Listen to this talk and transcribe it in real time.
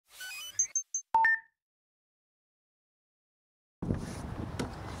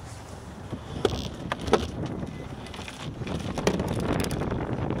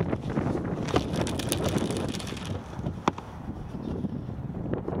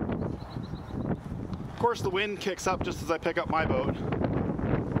course, the wind kicks up just as I pick up my boat.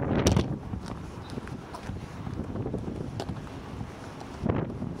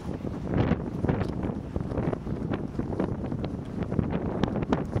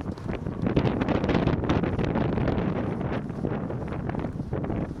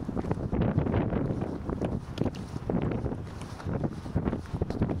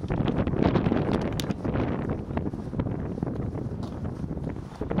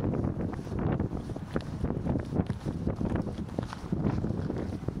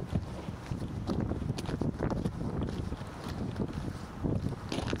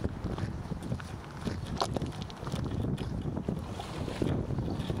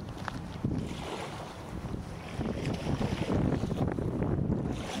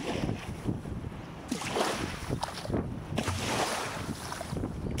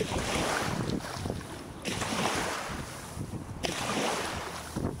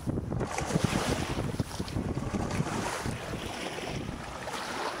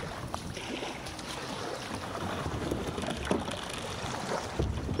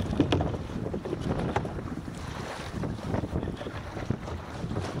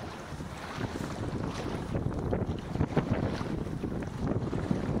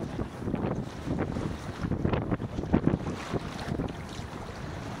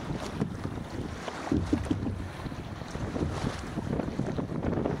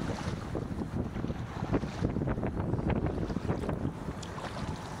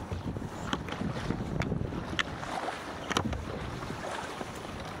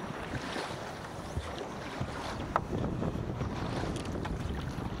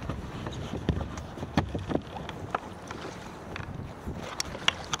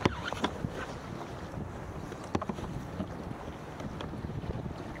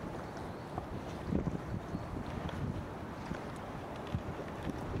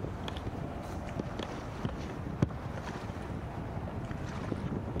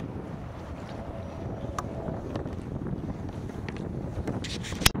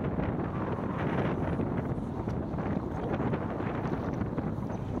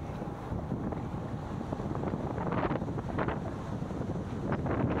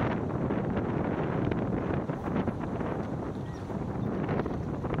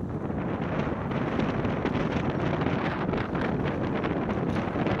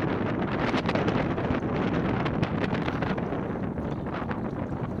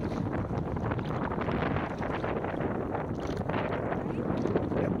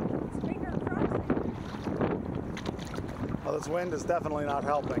 Well, this wind is definitely not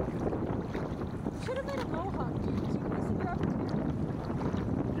helping. Should have made a mohawk. You wasted your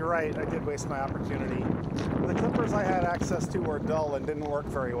opportunity. You're right, I did waste my opportunity. The clippers I had access to were dull and didn't work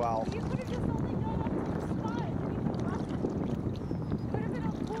very well. You could have just only gone up to the spot and even rushed it. Could have been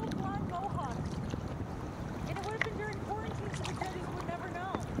a full blonde mohawk. And it would have been during quarantine, so the jetties would never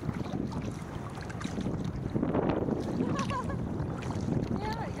know.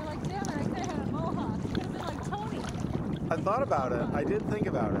 Yeah, you're like, damn it, I could have had a mohawk. It could have been like Tony. I thought about it. I did think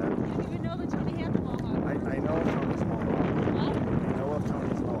about it. You didn't even know that Tony had the mohawk. I know of Tony's mohawk. What? I know of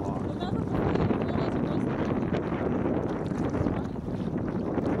Tony's mohawk. Well, never before you didn't realize it wasn't.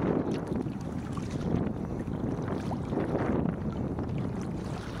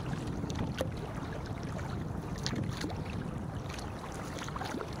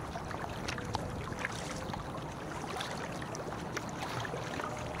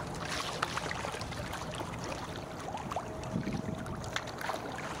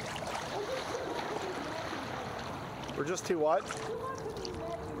 We're just too what?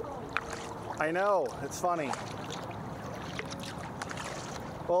 I know, it's funny.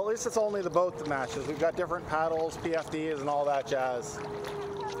 Well, at least it's only the boat that matches. We've got different paddles, PFDs, and all that jazz.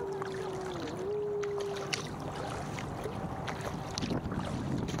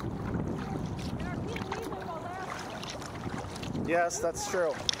 Yes, that's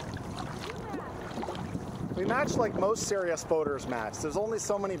true. We match like most serious boaters match. There's only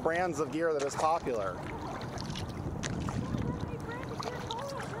so many brands of gear that is popular.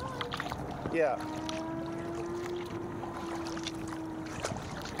 Yeah.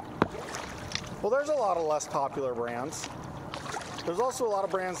 Well, there's a lot of less popular brands. There's also a lot of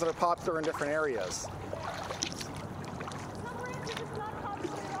brands that are popular in different areas. Some brands are just not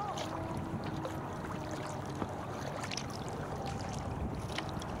popular at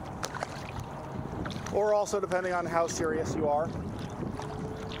all. Or also depending on how serious you are.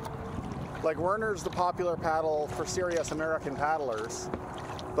 Like Werner's the popular paddle for serious American paddlers.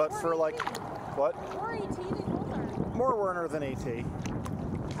 But for like, what? More AT than Werner. More Werner than AT. Only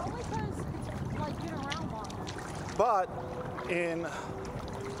because it's like been around longer. But in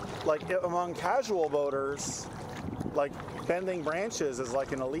like among casual boaters, like bending branches is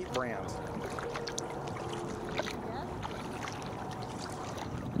like an elite brand.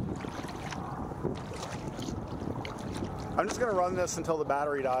 I'm just going to run this until the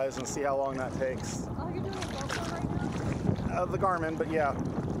battery dies and see how long that takes. Oh, you're doing a GoPro right now? The Garmin, but yeah.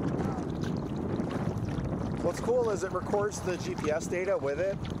 What's cool is it records the GPS data with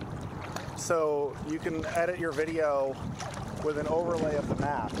it, so you can edit your video with an overlay of the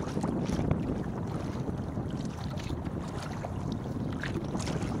map.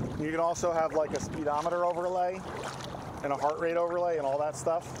 You can also have like a speedometer overlay and a heart rate overlay and all that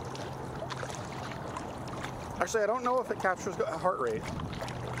stuff. Actually, I don't know if it captures heart rate,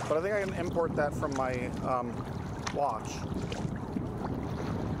 but I think I can import that from my watch.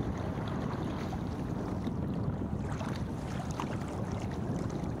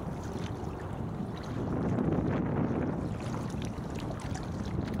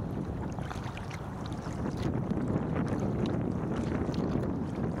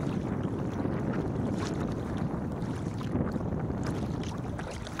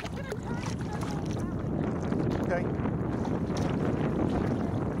 Okay.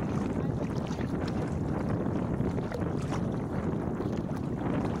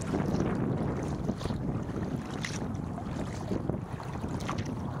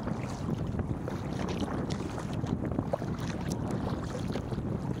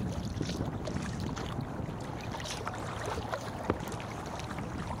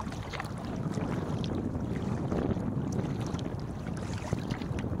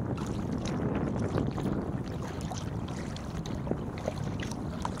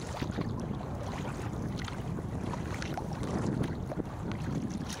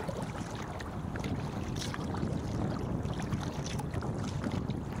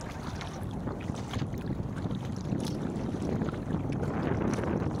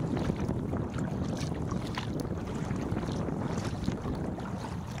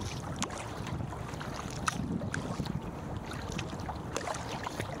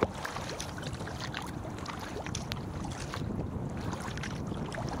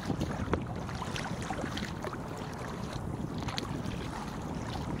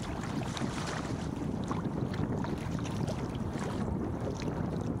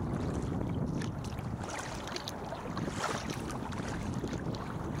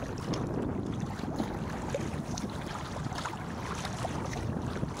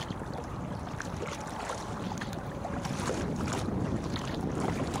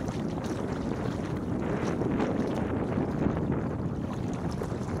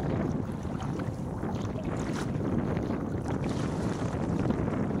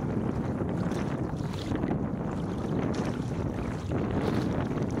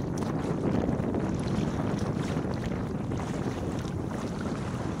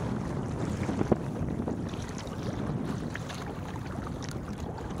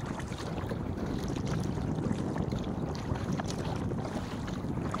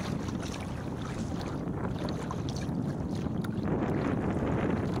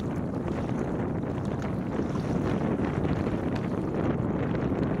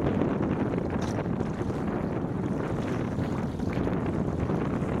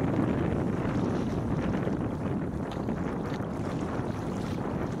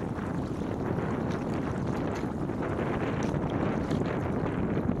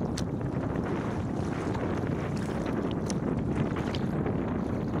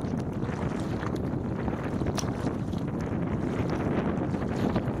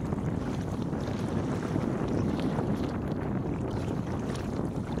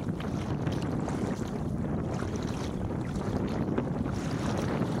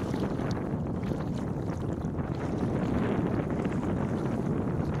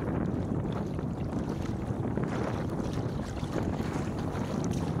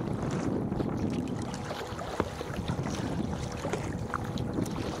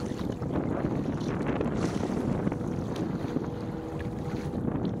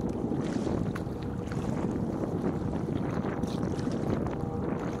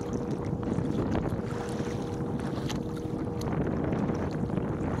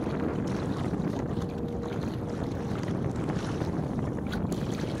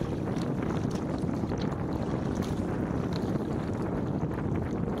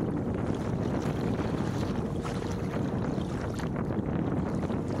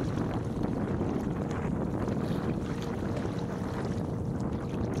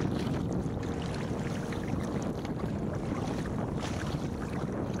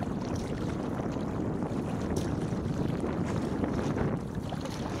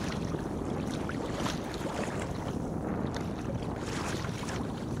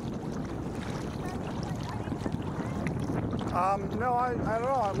 No, I don't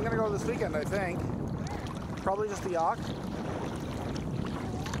know. I'm gonna go this weekend, I think. Probably just the yacht.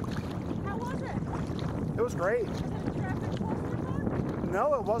 How was it? It was great. Was it a traffic cluster?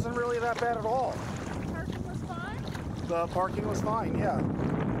 No, it wasn't really that bad at all. Parking was fine? The parking was fine, yeah.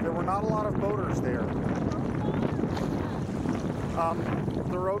 There were not a lot of boaters there.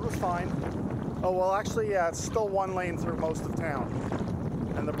 The road was fine. Oh, well, actually, yeah, it's still one lane through most of town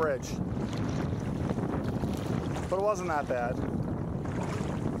and the bridge. But it wasn't that bad.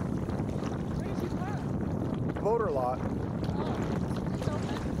 Where did you park? Boater lot. Oh, it's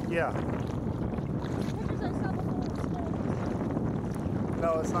open. Yeah. Pictures I saw before was full.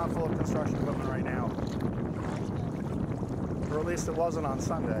 No, it's not full of construction equipment right now. Or at least it wasn't on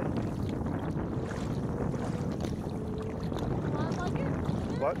Sunday. Well, I like it.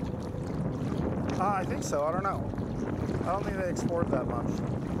 What? I think so. I don't know. I don't think they export that much.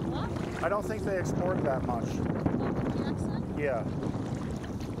 What? I don't think they export that much. Jackson? Yeah.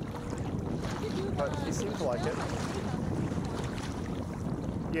 You do the- But he seemed to like it.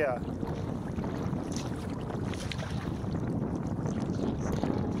 Yeah.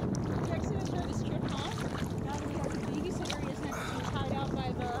 Jackson enjoyed his trip home. Now that he has a babysitter, he doesn't have to be tied out by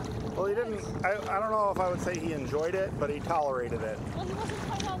the... Well, he didn't. I don't know if I would say he enjoyed it, but he tolerated it. Well, he wasn't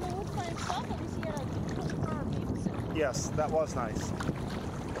tied out in the woods by himself. At least he had a 24-hour babysitter. Yes, that was nice. I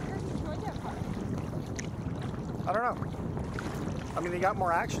heard he enjoyed that part. I don't know. I mean, he got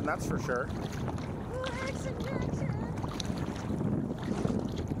more action, that's for sure. Ooh, Jackson, Jackson!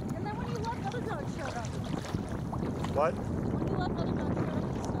 And then when you left, other dogs showed up. What? When you left, other dogs showed up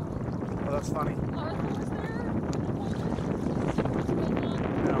and stuff. Oh, that's funny. Arthur was there.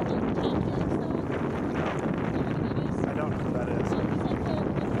 No. Top dog stuff. I don't know who that is. He's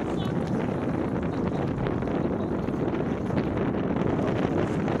like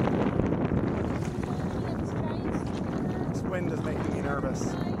This wind is making me nervous.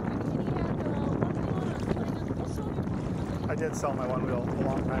 I did sell my one wheel a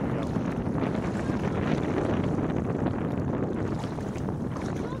long time ago.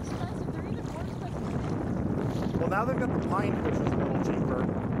 Well, now they've got the pine, which is a little cheaper.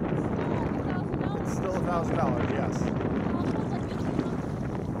 It's still $1,000, yes.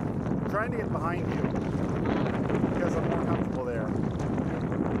 I'm trying to get behind you because I'm more comfortable there.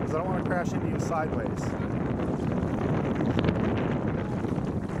 Because I don't want to crash into you sideways.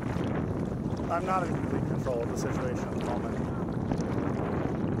 I'm not in complete control of the situation at the moment.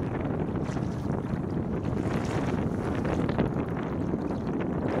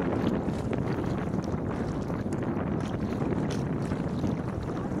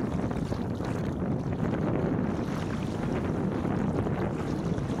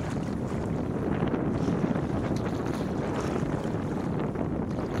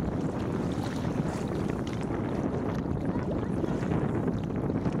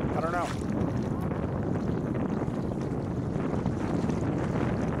 I don't know.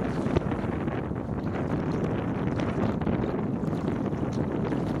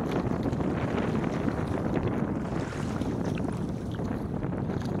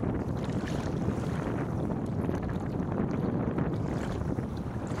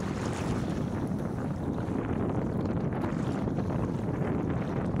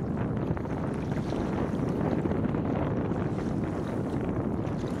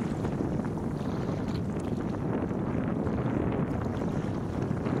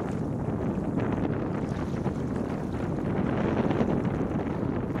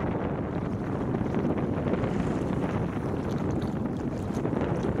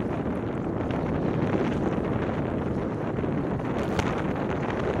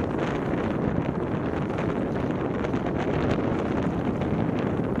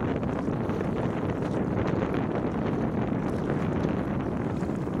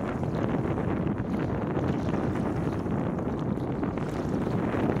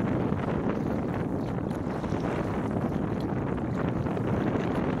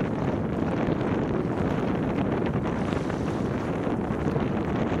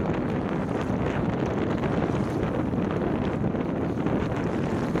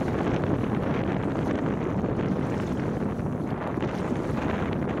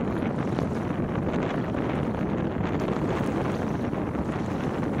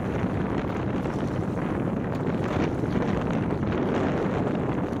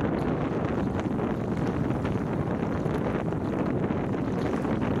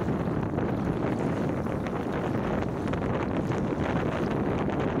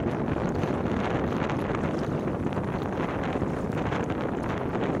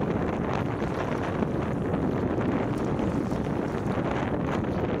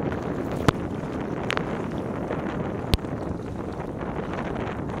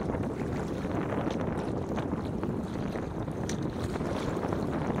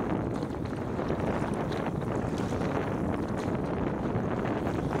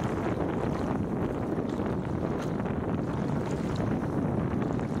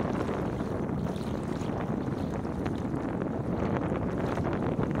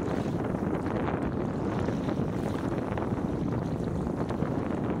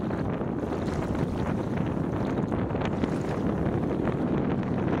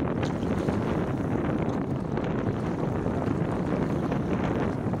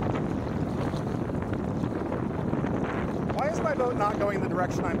 not going the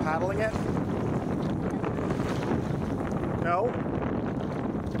direction I'm paddling it? No?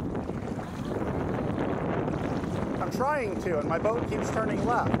 I'm trying to, and my boat keeps turning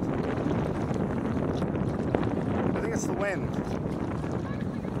left. I think it's the wind.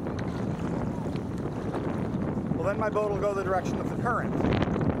 Well, then my boat will go the direction of the current.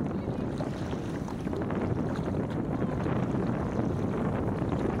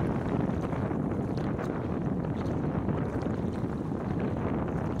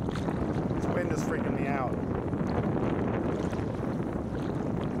 The wind is freaking me out.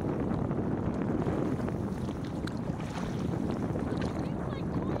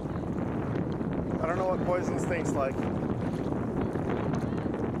 I don't know what poisons taste like.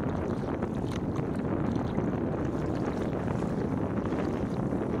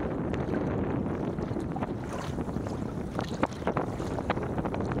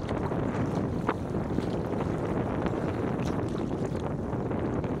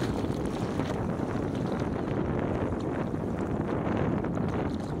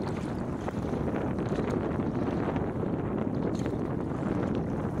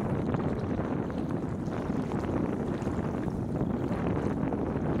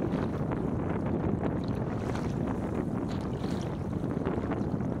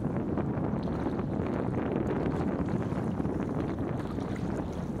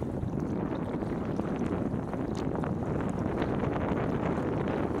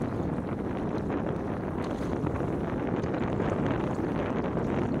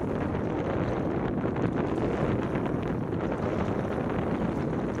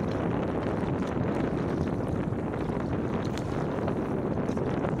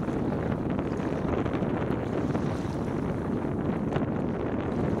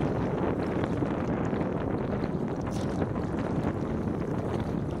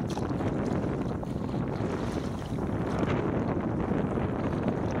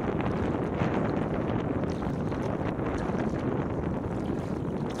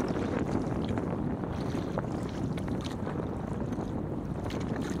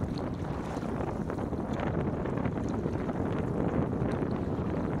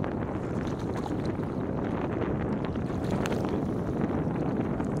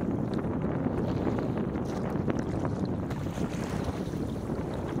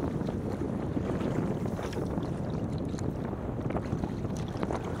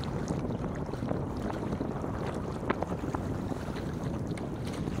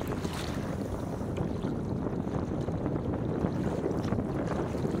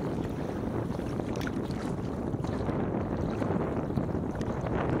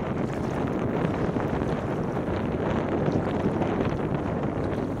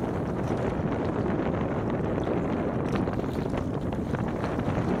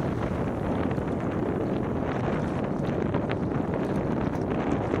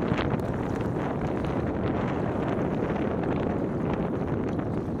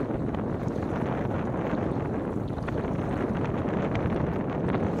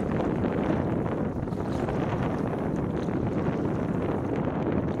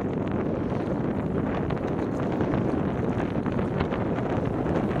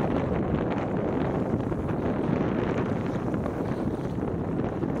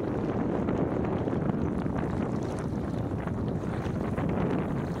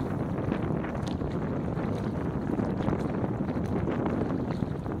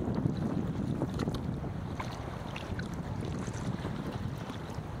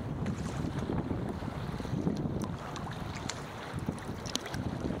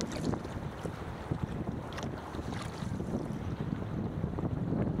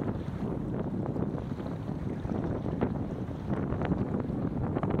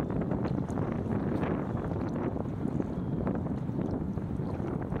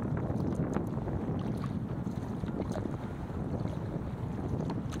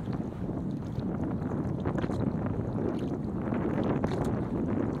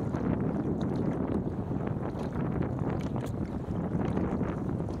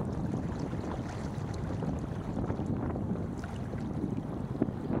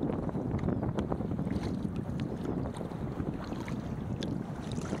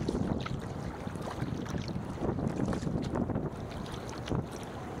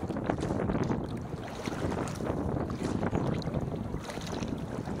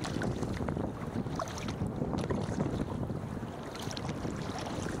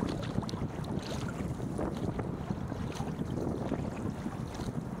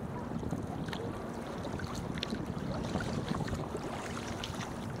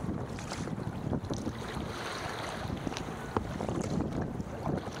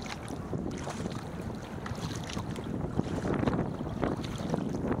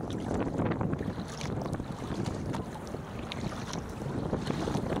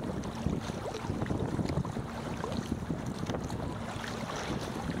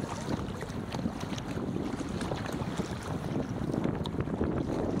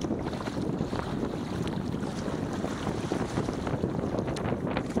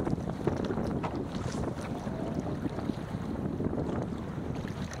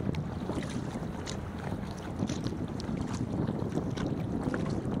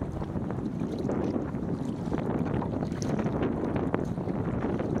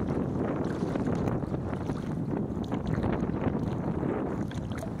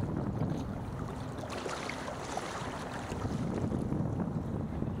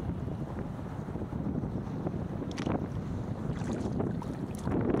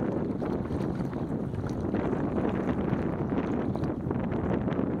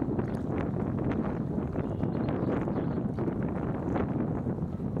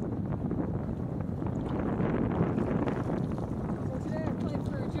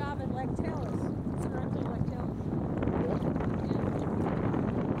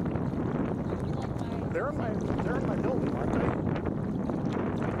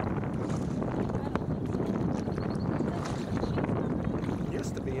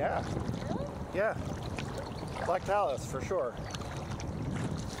 Yeah. Black Talus, for sure.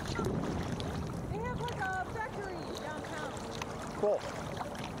 They have like a factory downtown. Cool.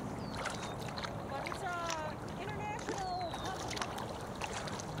 But it's a international company.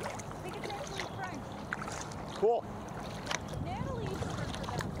 I think it's actually French. Cool. Natalie used to work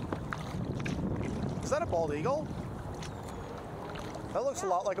for them. Is that a bald eagle? That looks a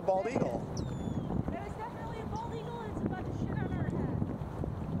lot like a bald eagle. That is definitely a bald eagle, and it's about to shit on our head.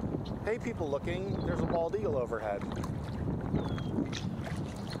 Hey, people looking, there's a bald eagle overhead.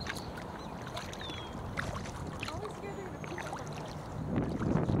 Always scared they're gonna poop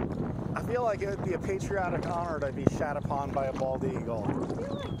on I feel like it would be a patriotic honor to be shat upon by a bald eagle. I don't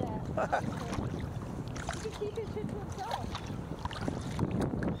feel like that. He can keep his shit to himself.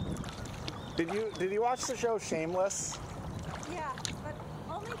 Did you watch the show Shameless? Yeah, but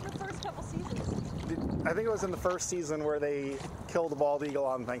only the first couple seasons. I think it was in the first season where they killed the bald eagle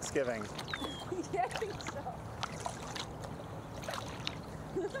on Thanksgiving. Yeah, I think so.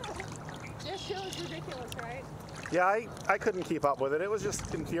 This show is ridiculous, right? Yeah, I couldn't keep up with it. It was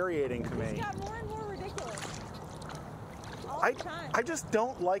just infuriating to It's me. got more and more ridiculous. All the time. I just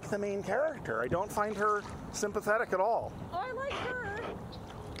don't like the main character. I don't find her sympathetic at all. Oh, I like her.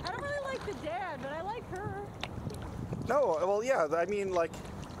 I don't really like the dad, but I like her. No, well, yeah, I mean, like,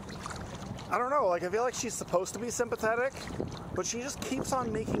 I don't know, like, I feel like she's supposed to be sympathetic, but she just keeps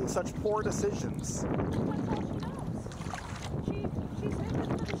on making such poor decisions. That's all she knows. She's in it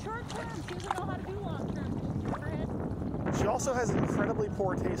for the short term. She doesn't know how to do long term. She's never had, She also has incredibly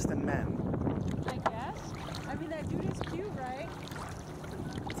poor taste in men. I guess. I mean, that dude is cute, right?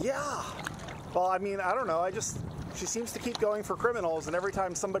 Yeah. Well, I mean, I don't know, she seems to keep going for criminals, and every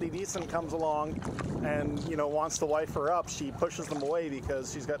time somebody decent comes along and, you know, wants to wife her up, she pushes them away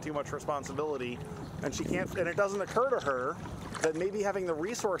because she's got too much responsibility, and she can't, and it doesn't occur to her that maybe having the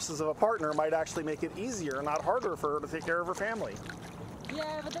resources of a partner might actually make it easier, not harder for her to take care of her family.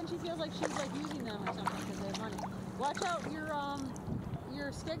 Yeah, but then she feels like she's like using them or something because they have money. Watch out,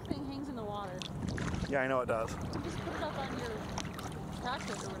 your stick thing hangs in the water. Yeah, I know it does. You just put it up on your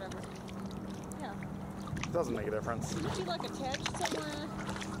cactus or whatever. Yeah. It doesn't make a difference. Isn't she like attached somewhere?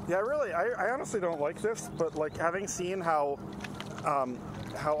 Yeah, really, I honestly don't like this, but like having seen how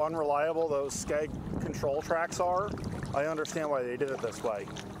unreliable those skeg control tracks are, I understand why they did it this way.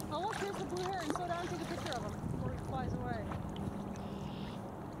 Oh look, here's the blue heron. Slow down and take a picture of him before it flies away.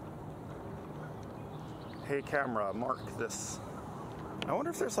 Hey camera, mark this. I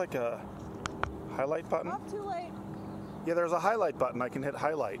wonder if there's like a highlight button. Up too late. Yeah, there's a highlight button. I can hit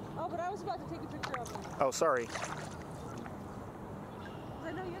highlight. Oh, but I was about to take a picture of him. Oh, sorry.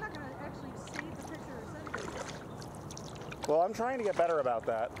 I know you're not going to actually save the picture or send it. Well, I'm trying to get better about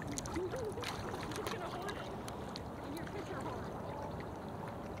that. You're just going to hoard it in your picture hoard.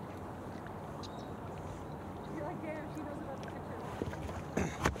 You're like, damn, she knows about the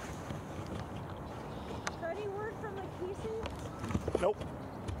picture. So any word from the Kesey? Nope.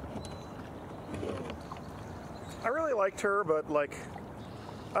 I really liked her, but like,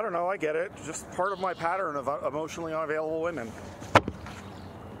 I don't know, I get it. Just part of my pattern of emotionally unavailable women.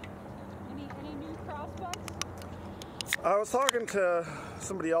 Any new prospects? I was talking to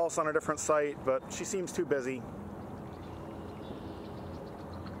somebody else on a different site, but she seems too busy.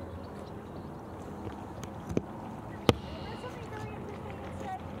 There's something very interesting. It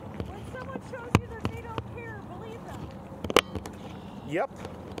said, when someone shows you that they don't care, believe them. Yep.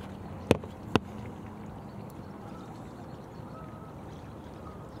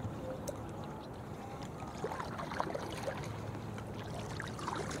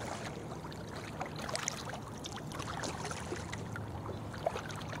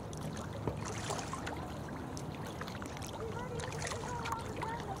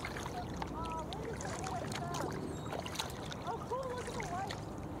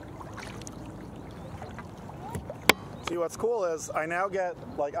 See, what's cool is I now get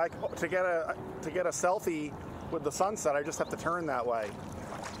like to get a selfie with the sunset. I just have to turn that way.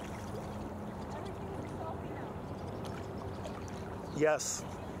 Yes,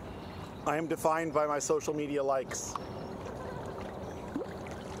 I am defined by my social media likes.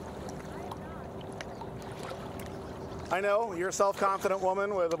 I know, you're a self-confident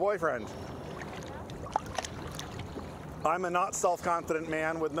woman with a boyfriend. I'm a not self-confident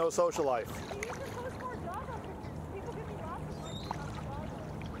man with no social life.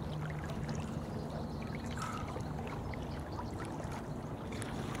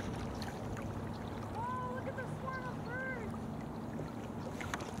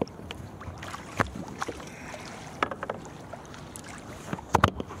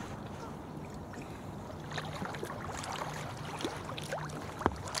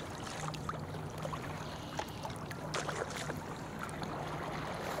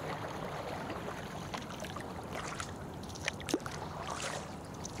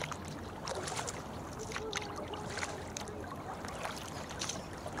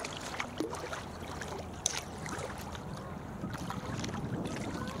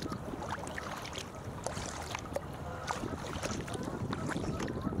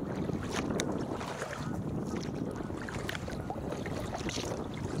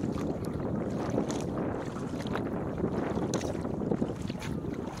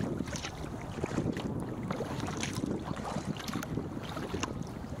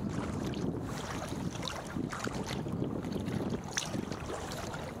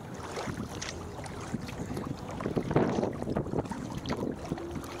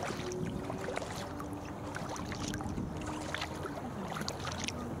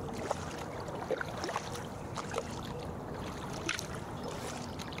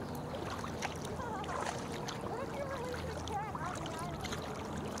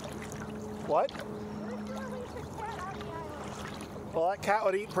 that cat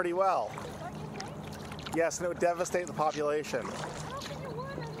would eat pretty well. Don't you think? Yes, and it would devastate the population. How can you win?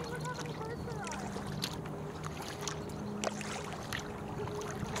 I mean, look how many birds there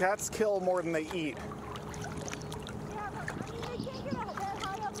are. Cats kill more than they eat. Yeah, but I mean, they can't get that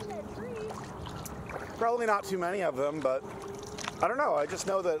high up in that tree. Probably not too many of them, but I don't know. I just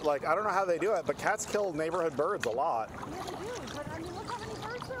know that, like, I don't know how they do it, but cats kill neighborhood birds a lot. Yeah, they do. But I mean, look how many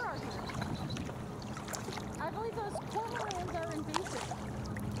birds there are here. I believe those cormorants are invasive.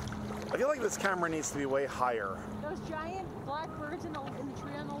 I feel like this camera needs to be way higher. Those giant black birds in the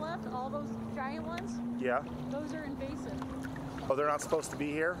tree on the left, all those giant ones, Yeah? those are invasive. Oh, they're not supposed to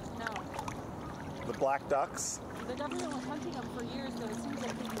be here? No. The black ducks? The government was hunting them for years, but it seems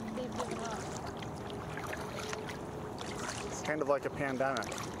like they've given up. It's kind of like a pandemic.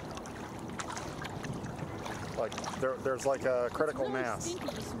 Like, there's like a critical It's really mass.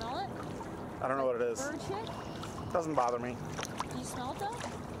 stinky. You smell it? I don't know what it is. Bird shit? Doesn't bother me. Do you smell it though?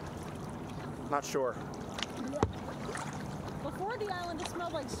 Not sure. Before the island, it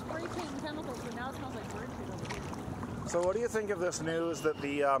smelled like spray paint and chemicals, but now it smells like bird shit over here. So what do you think of this news that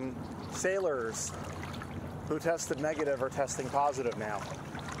the sailors who tested negative are testing positive now?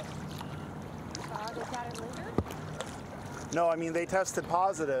 They got it later? No, I mean, they tested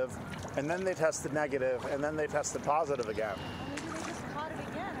positive, and then they tested negative, and then they tested positive again. Or maybe they just caught it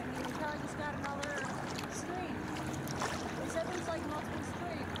again. I mean, they probably just got another strain. They said there's like multiple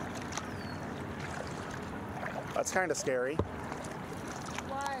strains. That's kind of scary.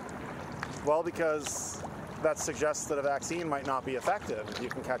 Why? Well, because that suggests that a vaccine might not be effective if you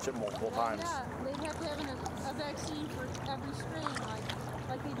can catch it multiple Well, times. yeah, they'd have to have a vaccine for every strain,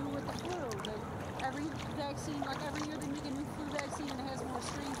 like they do with the flu. Every vaccine, like every year they make a new flu vaccine and it has more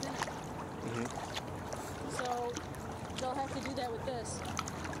strains in it. Mm-hmm. So they'll have to do that with this.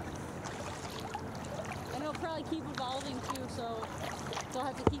 And it'll probably keep evolving too, so they'll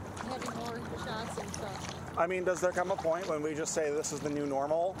have to keep having more shots and stuff. I mean, does there come a point when we just say this is the new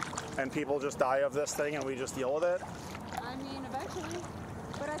normal and people just die of this thing and we just deal with it? I mean, eventually.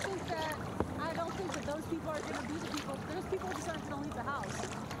 But I don't think that those people are going to be the people. Those people just aren't going to leave the house.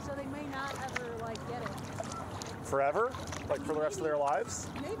 So they may not ever, like, get it. Forever? Like for the rest of their lives?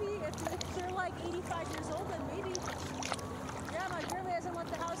 Maybe if they're like 85 years old, then maybe. Yeah, my grandma hasn't left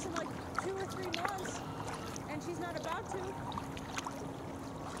the house in like 2 or 3 months, and she's not about to.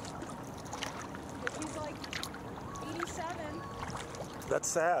 But she's like 87. That's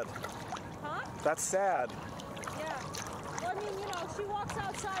sad. Huh? That's sad. Yeah. Well, I mean, you know, she walks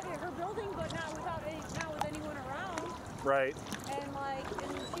outside of her building, but not with anyone around. Right. And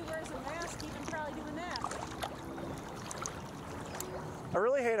she wears a mask, even probably doing that. I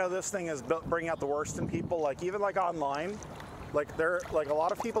really hate how this thing is bringing out the worst in people. Like, even like online, like a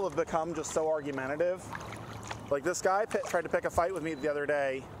lot of people have become just so argumentative. Like, this guy tried to pick a fight with me the other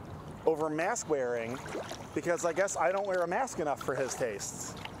day over mask wearing because I guess I don't wear a mask enough for his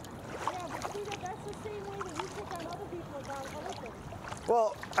tastes. Yeah, but see, that's the same way that you pick on other people about other things.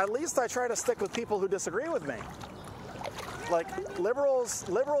 Well, at least I try to stick with people who disagree with me. Like, liberals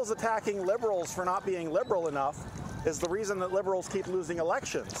attacking liberals for not being liberal enough is the reason that liberals keep losing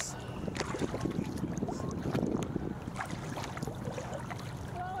elections.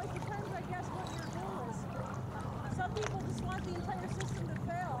 Well, it depends, I guess, what your goal is. Some people just want the entire system to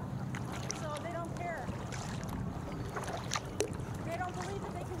fail, so they don't care. They don't believe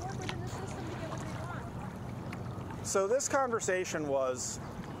that they can work within the system to get what they want. So this conversation was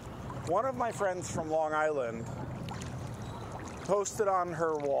one of my friends from Long Island posted on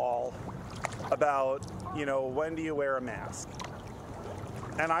her wall about, you know, when do you wear a mask?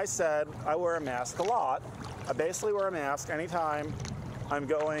 And I said, I wear a mask a lot. I basically wear a mask anytime I'm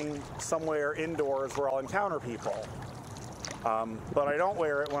going somewhere indoors where I'll encounter people. But I don't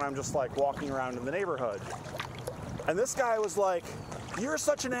wear it when I'm just like walking around in the neighborhood. And this guy was like, you're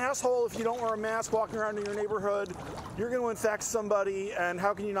such an asshole if you don't wear a mask walking around in your neighborhood. You're going to infect somebody, and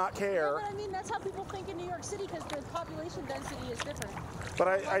how can you not care? Yeah, but I mean, that's how people think in New York City because the population density is different. But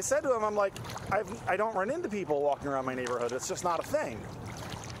I said to him, I'm like, I don't run into people walking around my neighborhood. It's just not a thing.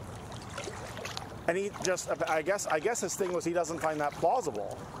 And he just, I guess his thing was he doesn't find that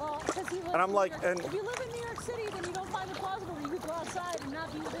plausible. Well, because he lives And I'm like, if you live in New York City, then you don't find it plausible that you could go outside and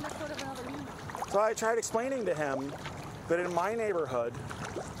not be within a foot of another human. So I tried explaining to him that in my neighborhood,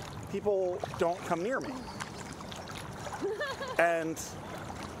 people don't come near me. And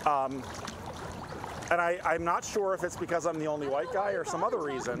I'm not sure if it's because I'm the only white guy or some other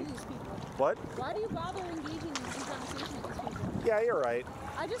reason. What? Why do you bother engaging in conversation with these people? Yeah, you're right.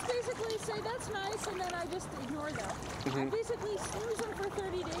 I just basically say that's nice, and then I just ignore them. I basically snooze them for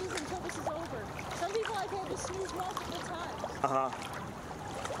 30 days until this is over. Some people I've had to snooze multiple times.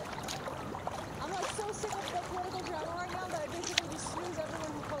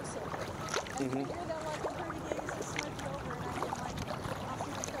 I hear that like in 30 days this might be over, and I've been like, I'll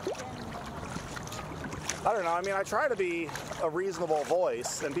see myself again and whatnot. I don't know. I mean, I try to be a reasonable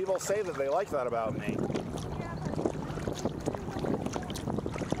voice, and people say that they like that about me. Yeah,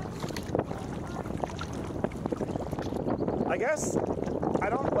 I guess I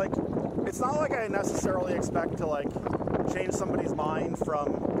don't like. It's not like I necessarily expect to like change somebody's mind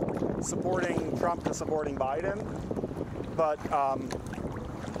from supporting Trump to supporting Biden, but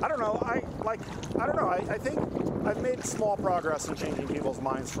I don't know. I don't know. I think I've made small progress in changing people's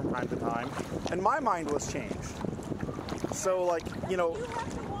minds from time to time, and my mind was changed. So, like, you know, you have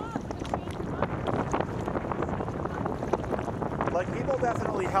to walk to change your mind. like people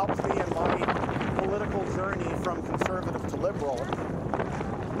definitely helped me in my political journey from conservative to liberal.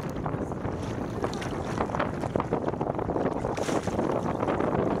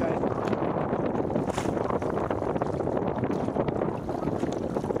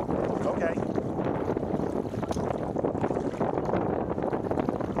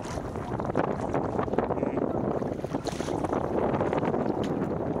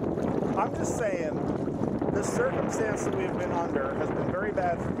 I'm just saying, the circumstance that we've been under has been very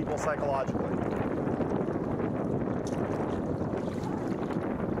bad for people psychologically.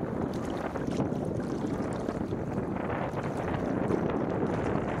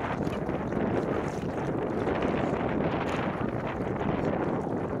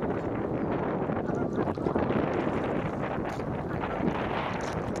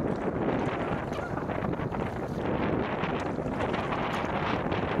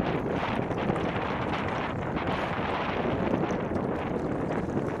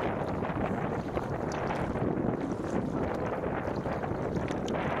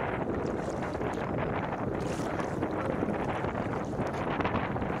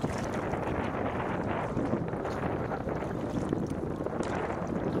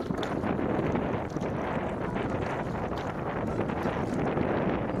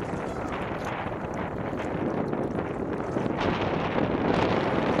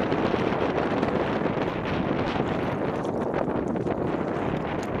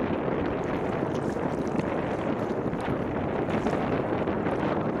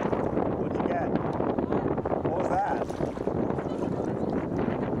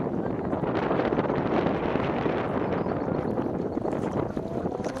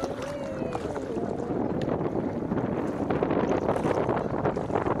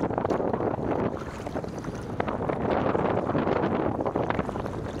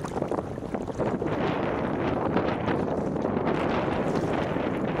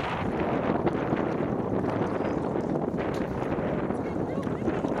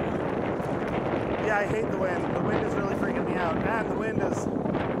 I hate the wind. The wind is really freaking me out. And the wind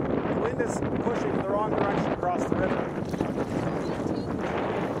is pushing in the wrong direction across the river.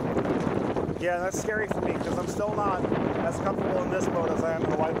 Yeah, that's scary for me because I'm still not as comfortable in this boat as I am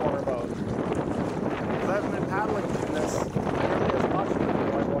in a whitewater boat. Because I haven't been paddling in this nearly as much in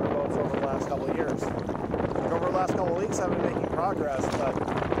the whitewater boats over the last couple of years. And over the last couple of weeks I've been making progress, but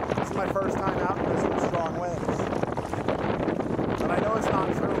this is my first time out in this with strong winds. And I know it's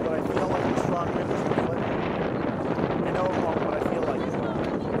not true, but I feel like the strong wind is conflicting. I know it won't, but I feel like it.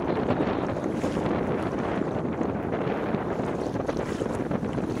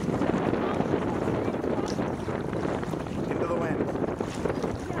 Into the wind.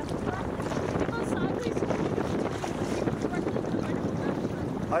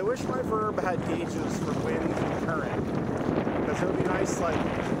 I wish my Verb had gauges for wind and current. Because it would be nice, like,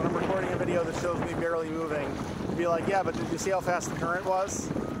 when I'm recording a video that shows me barely moving, to be like, yeah, but did you see how fast the current was?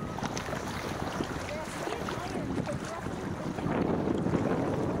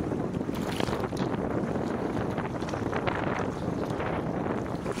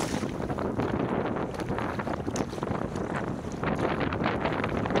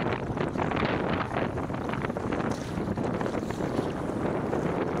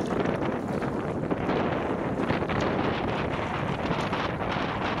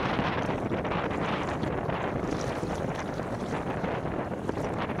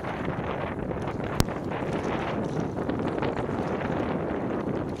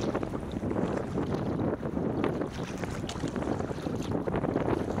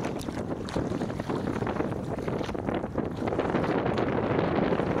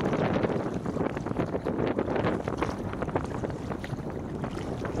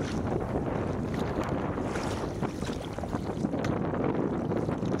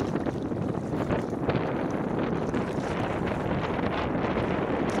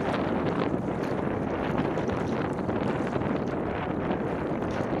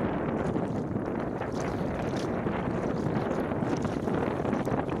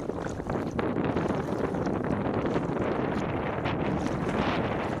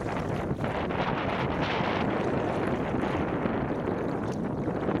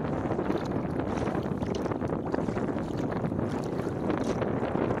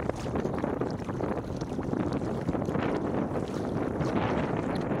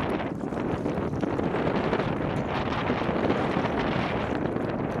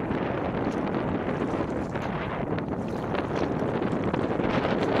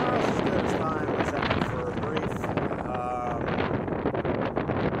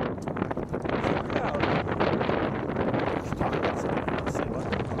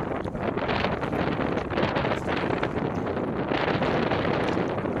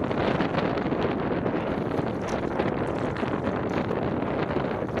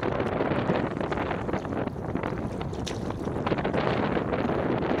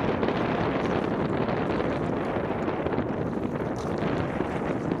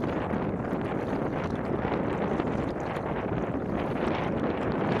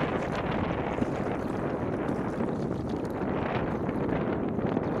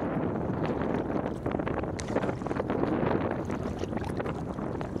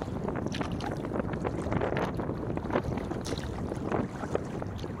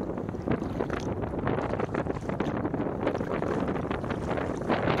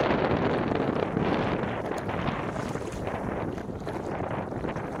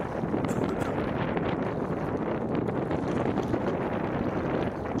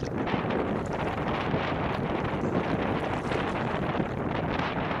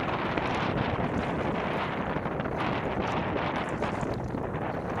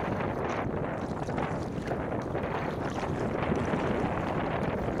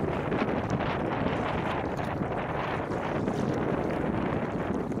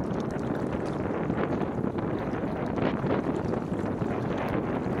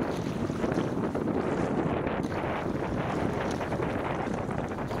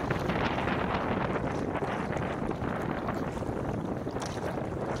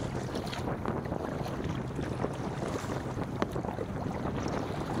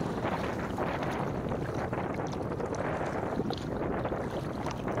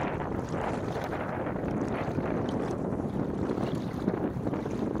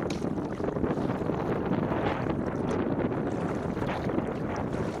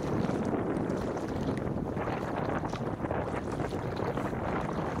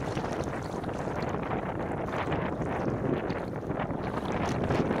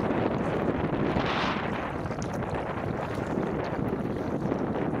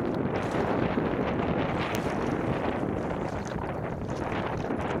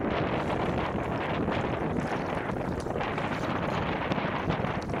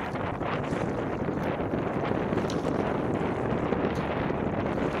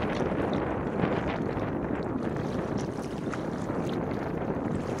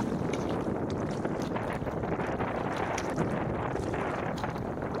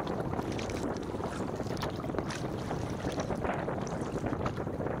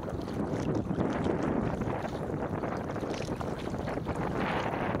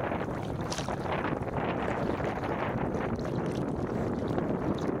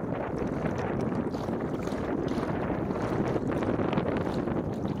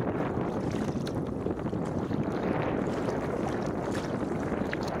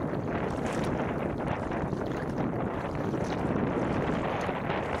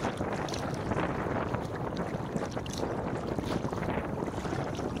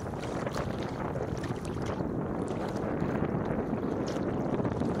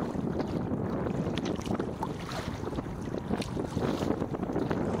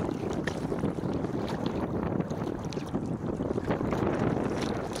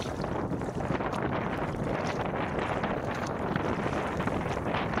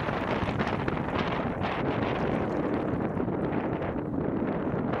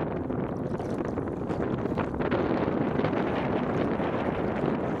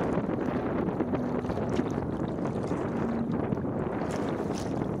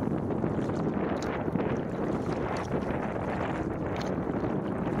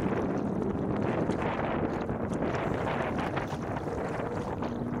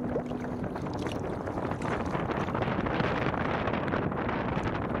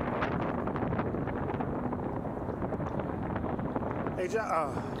 Hey,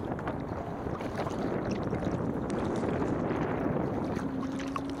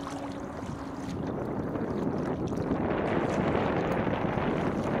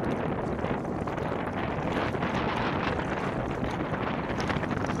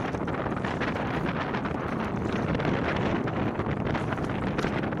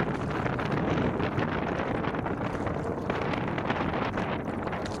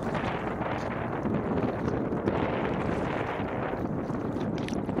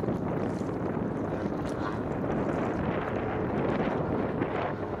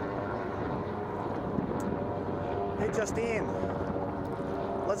 Justine,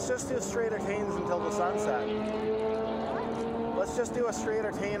 let's just do straight tains until the sunset. Let's just do a straight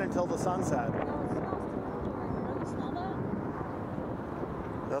tain until the sunset.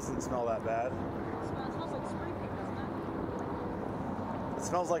 Doesn't smell that bad. It smells like spray paint, doesn't it? It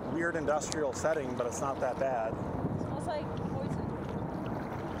smells like weird industrial setting, but it's not that bad. It smells like poison.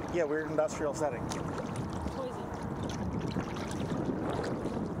 Yeah, weird industrial setting. Poison.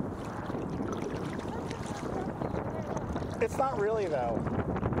 It's not really though.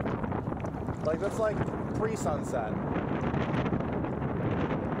 Like that's like pre-sunset.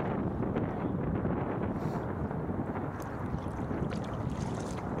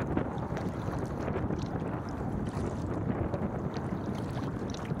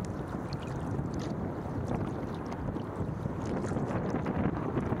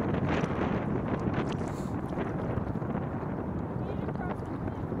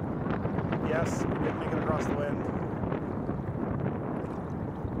 Yes, we did make it across the wind.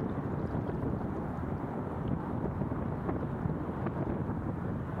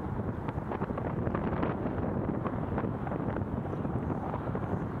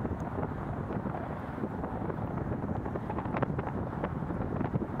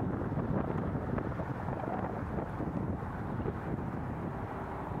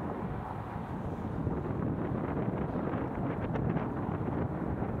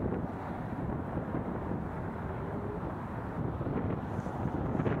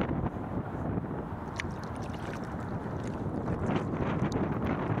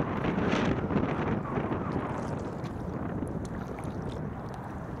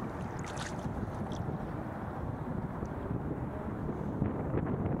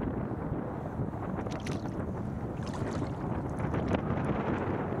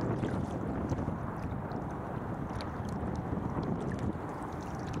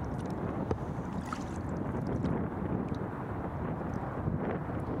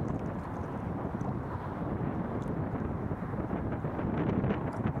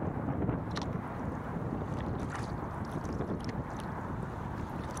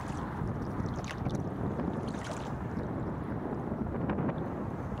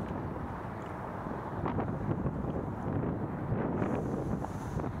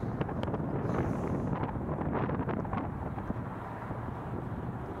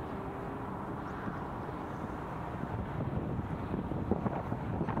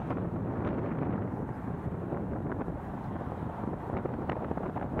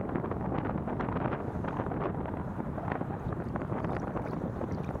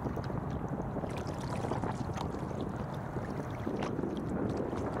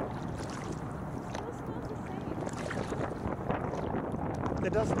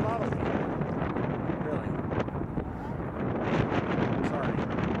 It doesn't bother me. Really. Sorry.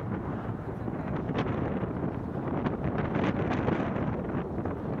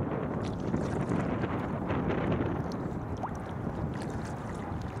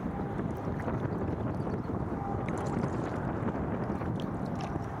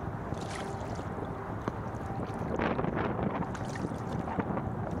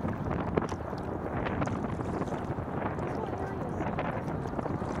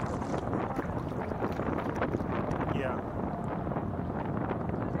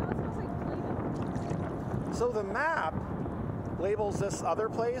 So the map labels this other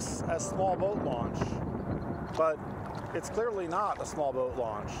place as small boat launch, but it's clearly not a small boat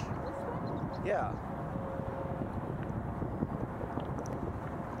launch. Yeah.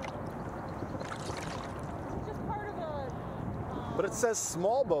 It's just part of a... But it says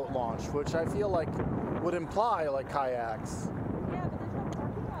small boat launch, which I feel like would imply like kayaks. Yeah, but there's no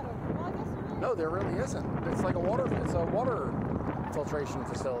parking lot over there. Well, I guess there is. No, there really isn't. It's like it's a water filtration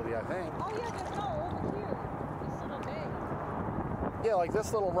facility, I think. Oh yeah, there's no over here. This little bay. Yeah, like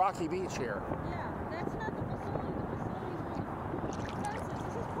this little rocky beach here. Yeah, that's not the facility. The facility's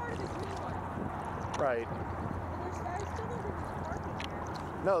this is part of the green one. Right. But I still don't think there's parking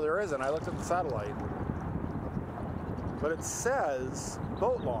here. No, there isn't. I looked at the satellite. But it says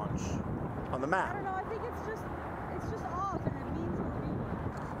boat launch on the I map. don't know, I think it's just off and it means we're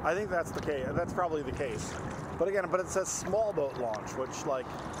I think that's the case. That's probably the case. But again, it says small boat launch, which, like,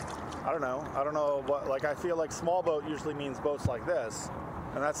 I don't know what, like, I feel like small boat usually means boats like this,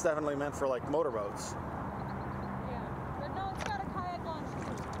 and that's definitely meant for, like, motorboats. Yeah, but no, it's got a kayak launch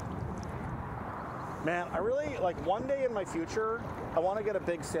too. Man, I really, like, one day in my future, I want to get a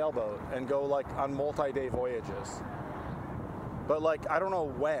big sailboat and go, like, on multi-day voyages. But, like, I don't know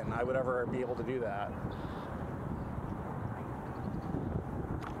when I would ever be able to do that.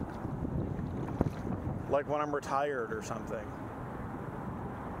 Like when I'm retired or something.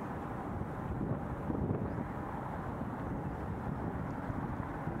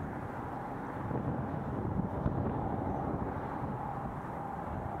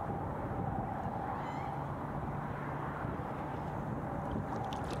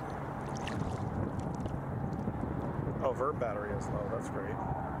 Oh, Virb battery is low. That's great.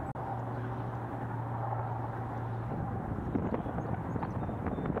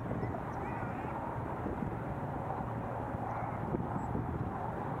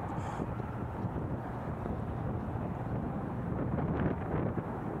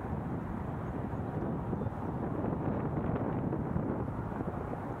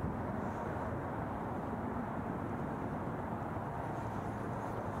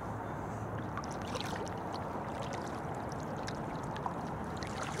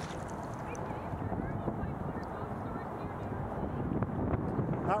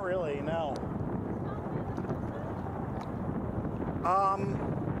 Not really, no.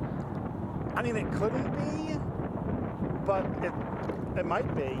 I mean, it couldn't be, but it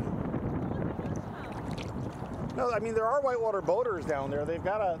might be. No, I mean, there are whitewater boaters down there. They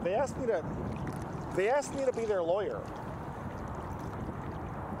asked me to be their lawyer.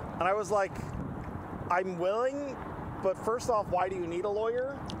 And I was like, I'm willing, but first off, why do you need a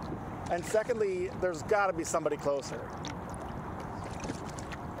lawyer? And secondly, there's got to be somebody closer.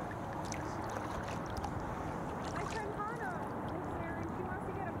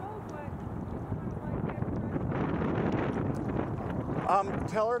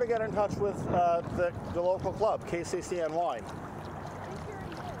 Tell her to get in touch with the local club, KCCNY.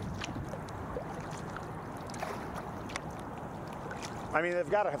 I mean, they've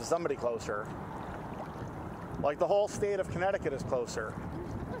got to have somebody closer. Like the whole state of Connecticut is closer.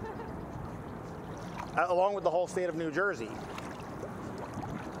 Along with the whole state of New Jersey.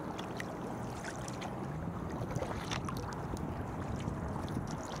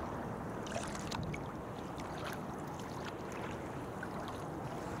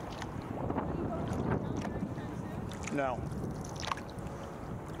 No.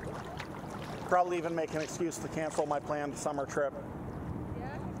 Probably even make an excuse to cancel my planned summer trip.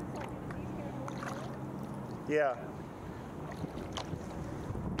 Yeah.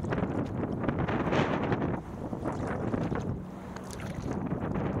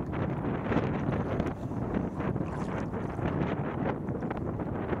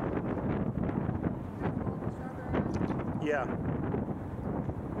 Yeah.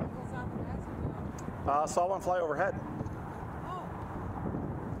 Saw one fly overhead.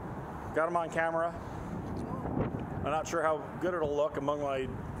 Got him on camera. I'm not sure how good it'll look among my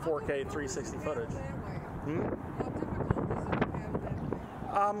 4K 360 footage.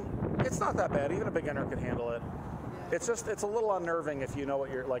 It's not that bad. Even a beginner could handle it. It's a little unnerving if you know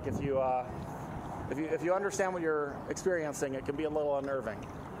what you're like. If you understand what you're experiencing, it can be a little unnerving.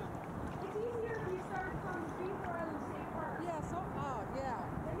 It's easier if you start from Freeport rather than State Park. Yeah,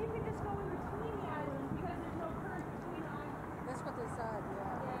 then you can just go in between the islands because there's no current between islands. That's what they said,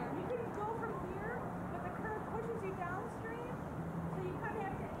 yeah. Yeah, you can go from here, but the current pushes you downstream, so you kind of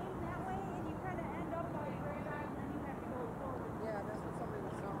have to aim that way, and you kind of end up by Grand Island, and then you have to go forward. Yeah, that's what somebody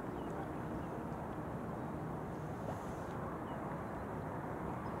was telling me.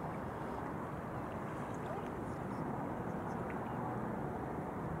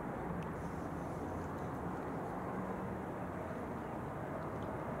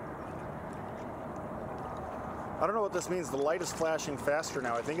 I don't know what this means. The light is flashing faster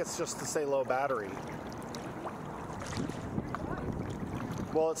now. I think it's just to say low battery.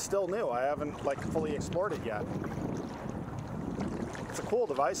 Well, it's still new. I haven't like fully explored it yet. It's a cool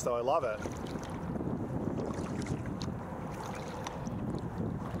device though. I love it.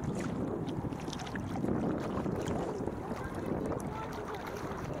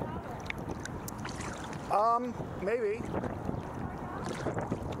 Maybe.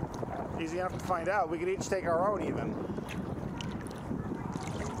 Easy enough to find out. We could each take our own even.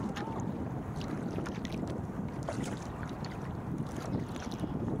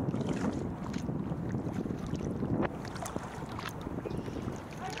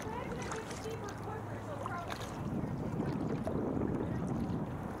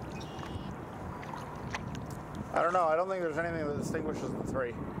 I don't know. I don't think there's anything that distinguishes the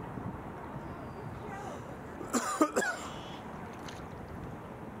three.